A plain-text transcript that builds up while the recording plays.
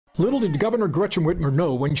Little did Governor Gretchen Whitmer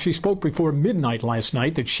know when she spoke before midnight last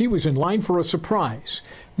night that she was in line for a surprise.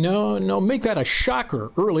 No, make that a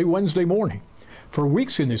shocker early Wednesday morning. For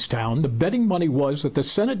weeks in this town, the betting money was that the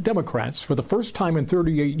Senate Democrats, for the first time in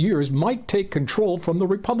 38 years, might take control from the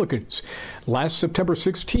Republicans. Last September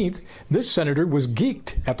 16th, this senator was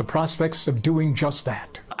geeked at the prospects of doing just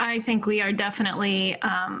that. I think we are definitely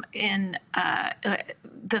in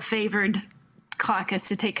the favored caucus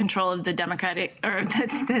to take control of the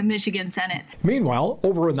the Michigan Senate. Meanwhile,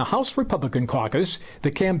 over in the House Republican caucus, the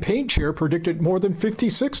campaign chair predicted more than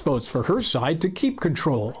 56 votes for her side to keep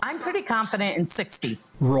control. I'm pretty confident in 60.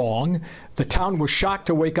 Wrong. The town was shocked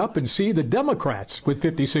to wake up and see the Democrats with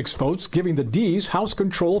 56 votes giving the Ds House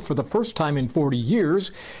control for the first time in 40 years.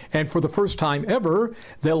 And for the first time ever,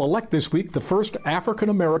 they'll elect this week the first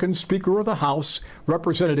African-American Speaker of the House,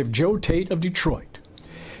 Representative Joe Tate of Detroit.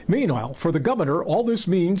 Meanwhile, for the governor, all this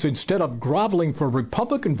means instead of groveling for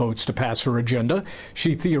Republican votes to pass her agenda,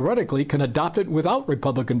 she theoretically can adopt it without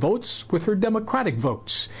Republican votes with her Democratic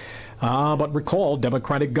votes. But recall,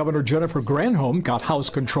 Democratic Governor Jennifer Granholm got House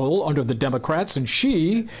control under the Democrats, and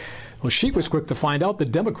she was quick to find out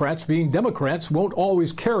that Democrats, being Democrats, won't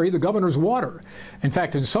always carry the governor's water. In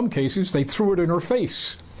fact, in some cases, they threw it in her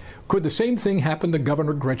face. Could the same thing happen to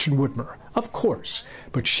Governor Gretchen Whitmer? Of course,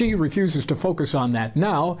 but she refuses to focus on that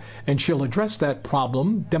now, and she'll address that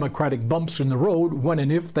problem, Democratic bumps in the road, when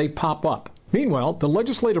and if they pop up. Meanwhile, the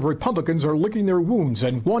legislative Republicans are licking their wounds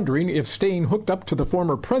and wondering if staying hooked up to the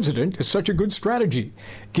former president is such a good strategy,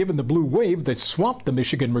 given the blue wave that swamped the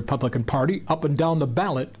Michigan Republican Party up and down the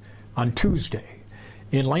ballot on Tuesday.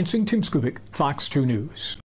 In Lansing, Tim Skubick, Fox 2 News.